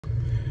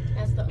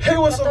Hey,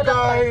 what's up,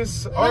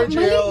 guys?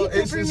 RJL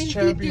Aces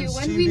Champions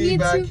TV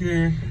back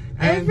here.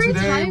 And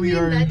today we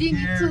are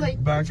here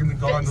back in the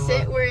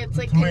gondola. Where it's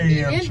like 3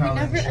 a.m. convenient, we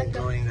never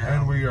challenge. end up.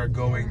 And we are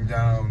going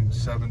down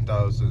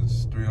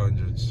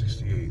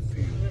 7,368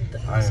 feet.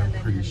 I am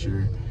pretty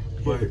sure.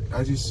 But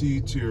as you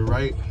see to your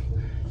right,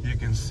 you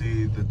can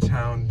see the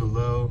town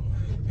below.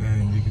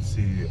 And you can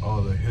see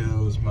all the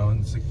hills,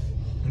 mountains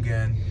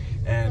again.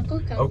 And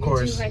of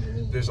course,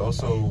 there's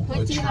also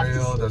a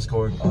trail that's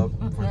going up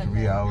for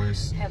 3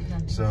 hours.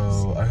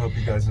 So I hope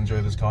you guys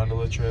enjoy this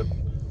gondola trip.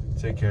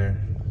 Take care.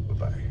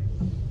 Bye-bye.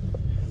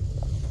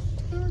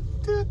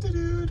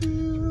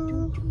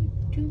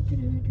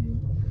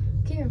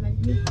 Okay man.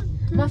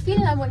 Ma-feel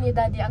naman ni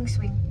Daddy ang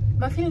swing.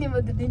 Ma-feel ni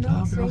mo Daddy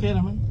ang swing. Okay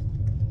naman.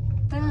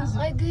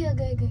 Ay, gaya.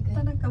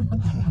 Tanang ka mo.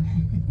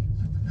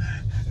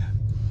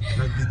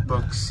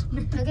 Nag-beatbox.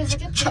 Agay,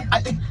 sakit ka.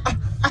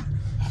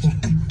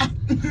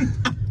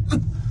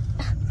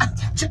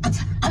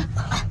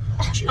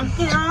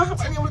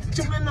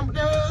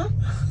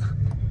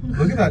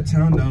 Look at that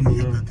town down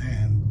below.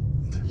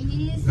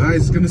 Easy.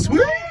 Guys, it's gonna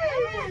swim. I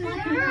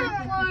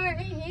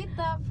hate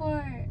that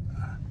part.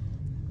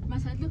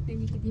 Masadlok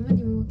din di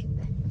mo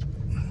kita.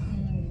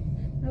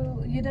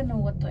 No, you don't know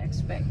what to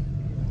expect.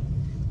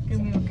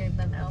 Kami okay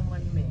tanaw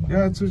man me.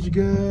 Yeah, that's what you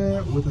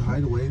get with a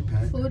hideaway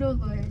pack. Photo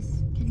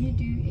Loris, can you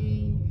do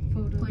a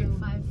photo 0.5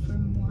 for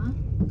moi?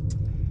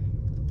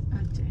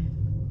 Okay.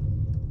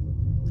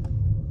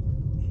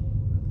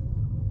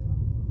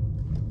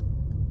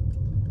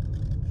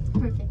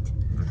 Perfect.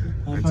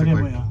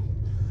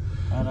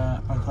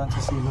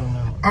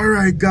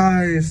 Alright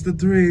guys, the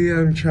 3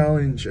 a.m.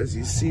 challenge, as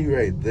you see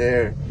right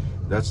there,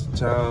 that's the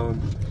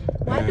town.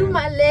 Why do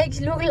my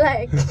legs look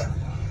like?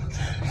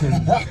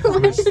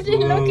 We're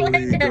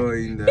slowly going down.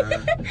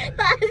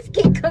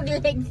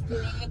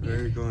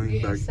 We're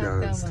going back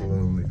down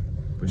slowly,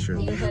 but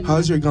surely.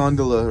 How's your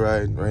gondola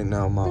ride right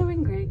now, Mom?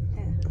 Doing great.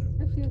 Yeah,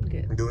 I feel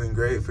good. Doing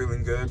great,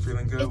 feeling good,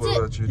 feeling good. What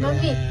about you?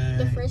 Mommy,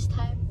 the first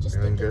time, just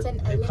Feeling think it's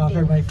good? an I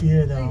conquered my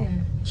fear though.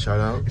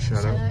 Shout out.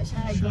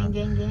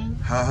 Gang.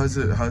 How's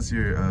your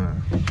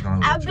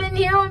gondola I've trip? been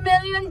here a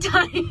million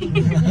times.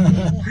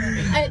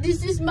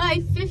 This is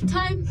my 5th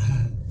time.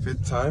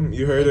 5th time?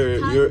 You heard her.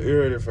 You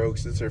heard her,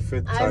 folks. It's her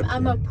 5th time.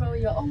 I'm a pro,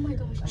 yo. Oh my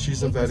gosh.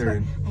 She's a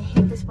veteran. I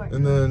hate this part.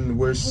 And then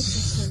we're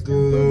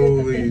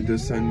slowly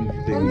descending.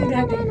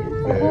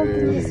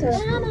 Very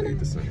slowly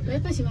descending.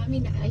 Wait pa si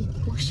Mami na ay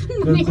cushion.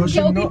 The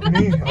cushion, not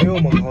me.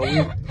 Ayaw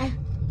manghawi.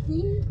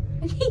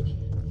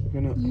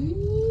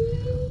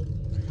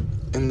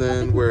 And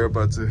then we're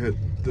about to hit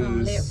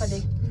this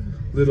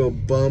little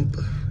bump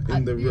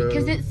in the road.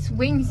 Because it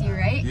swings you,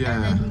 right? Yeah.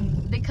 And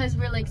then because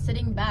we're like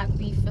sitting back,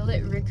 we feel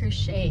it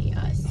ricochet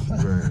us.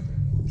 Right.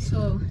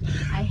 So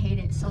I hate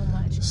it so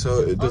much.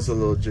 So it does a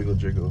little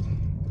jiggle,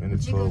 and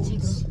it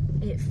folds.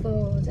 It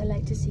folds. I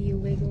like to see you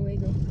wiggle.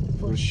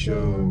 For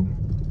sure.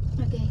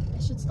 Okay, I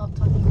should stop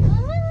talking.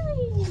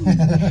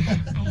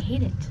 I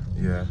hate it.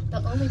 Yeah. The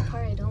only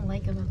part I don't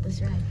like about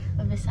this ride,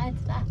 but besides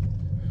that,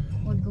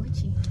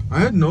 Gucci. I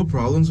had no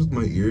problems with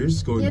my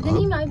ears going up,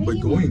 but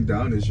going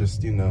down is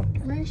just, you know.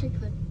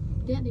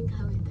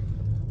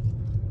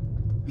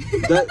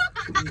 That,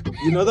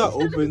 you know that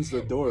opens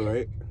the door,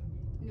 right?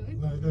 No,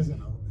 it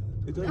doesn't open.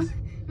 It does?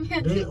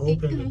 They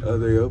open it. Oh,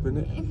 they open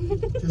it?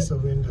 Just a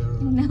window.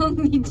 No,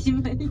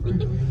 medyo For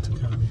the wind to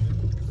come in.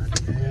 For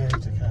the air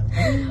to come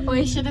in. Oh,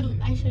 I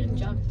shouldn't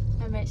jump.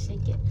 I might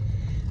shake it.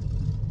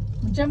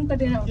 Jump ka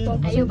din ako.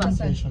 Ayaw ba?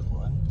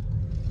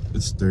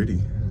 It's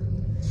 30.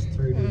 It's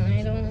 30.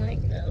 I don't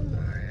like that.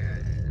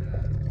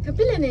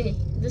 Kapila na eh.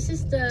 This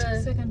is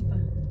the second pa.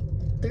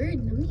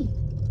 3rd na me.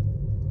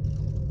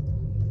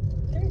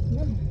 3rd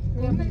na.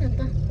 Lima na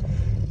ta.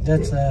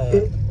 That's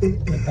the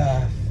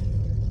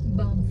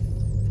Banff.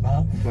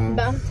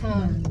 Banff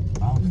Town.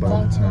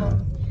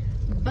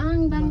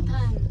 Bang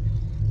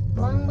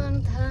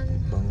Tan.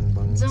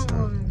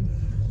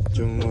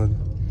 Jungwon.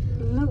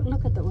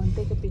 Look at that one.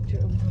 Take a picture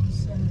of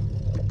those.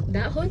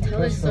 That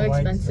hotel is so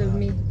expensive,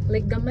 me.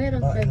 Like, gamay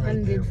rang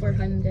 500,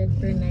 400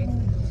 per night.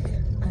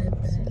 I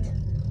bet.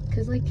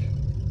 Cause like...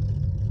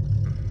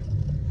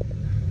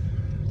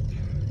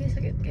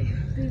 Okay.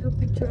 Take a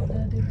picture of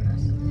that.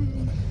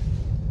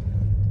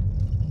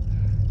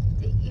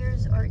 The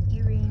ears are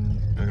earring.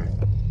 Okay.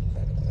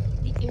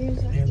 The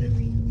ears are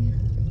earring.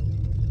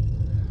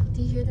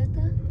 Do you hear that?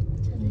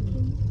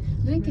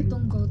 Doing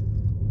kitong goat.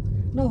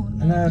 No,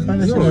 it's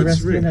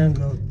free.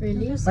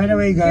 Really? By the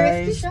way,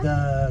 guys,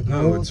 the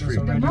No, it's free.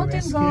 the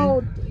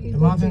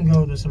mountain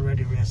goat is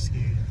already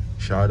rescued.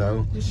 Shout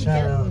out. You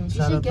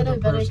should get a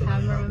better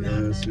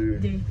cameraman. Yes,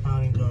 sir.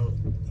 Mountain goat.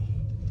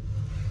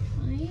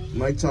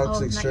 My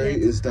toxic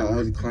trait is that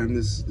I would climb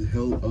this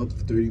hill up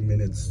 30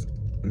 minutes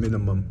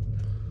minimum.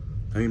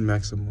 I mean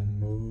maximum.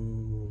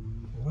 Oh.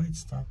 Why it's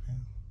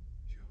stopping?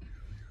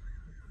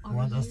 You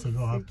want us to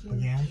go up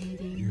again?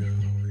 Yeah.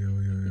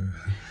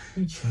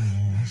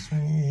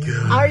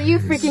 Are you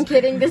freaking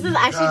kidding? This is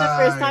actually the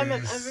first time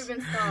I've ever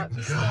been stopped.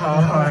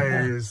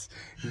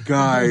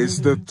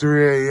 Guys, the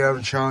 3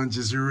 a.m. challenge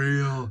is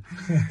real.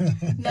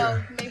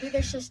 No, maybe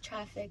there's just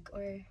traffic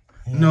or...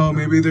 No,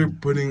 maybe they're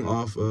putting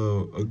off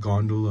a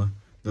gondola.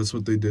 That's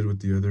what they did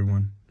with the other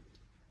one.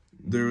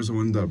 There was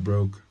one that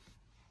broke.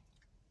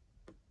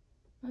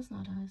 That's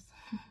not us.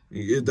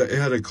 It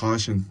had a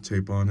caution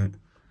tape on it.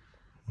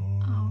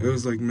 Oh. It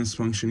was like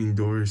misfunctioning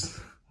doors.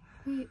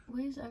 Wait,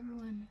 where's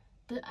everyone?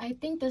 I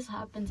think this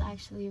happens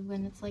actually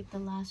when it's like the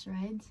last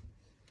rides.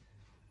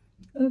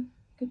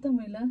 Kita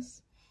may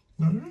last.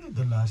 No, we're not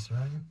the last,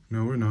 right?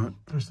 No, we're not.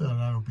 There's still a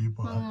lot of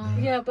people up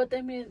there. Yeah, but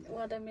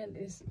what I mean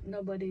is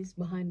nobody's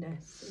behind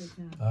us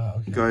right now.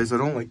 Okay. Guys, I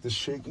don't like this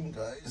shaking,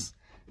 guys.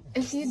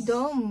 If you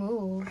don't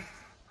move,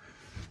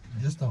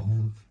 Just don't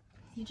move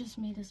you just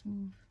made us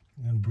move.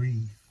 and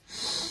breathe.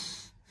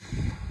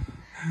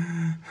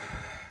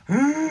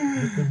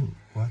 You can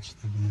watch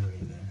the view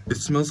right there. It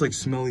smells like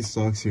smelly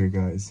socks here,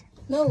 guys.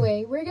 No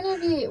way. We're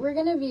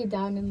gonna be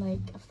down in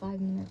like 5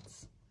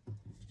 minutes.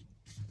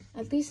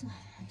 At least. So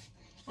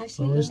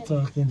Actually, we're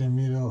stuck in the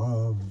middle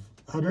of...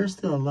 Oh, there's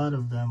still a lot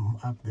of them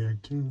up there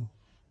too.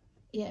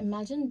 yeah.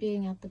 Imagine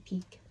being at the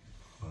peak.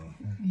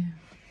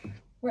 Yeah.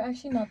 We're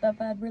actually not that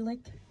bad. We're like.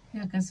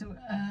 Yeah, kasi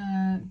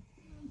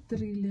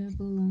 3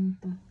 level lang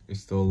pa.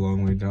 It's still a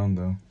long way down,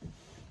 though.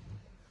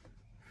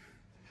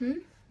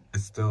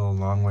 It's still a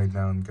long way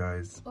down,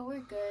 guys. Oh, we're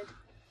good.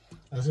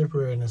 As if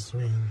we're in a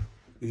swing.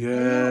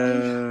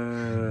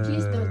 Yeah.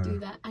 Please don't do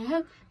that.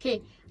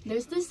 Okay,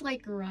 there's this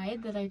like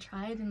ride that I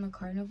tried in the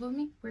carnival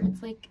where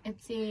it's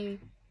a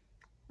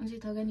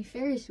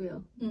Ferris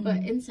wheel,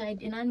 but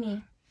inside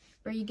inani,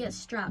 where you get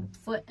strapped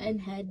foot and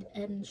head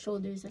and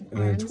shoulders and And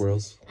then arms, it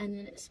twirls. and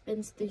then it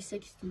spins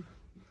 360.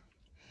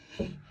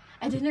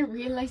 I didn't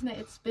realize that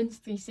it spins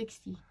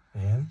 360.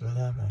 And what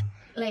happened?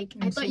 Like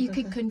I thought you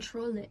could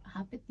control it.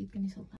 Hapit, you can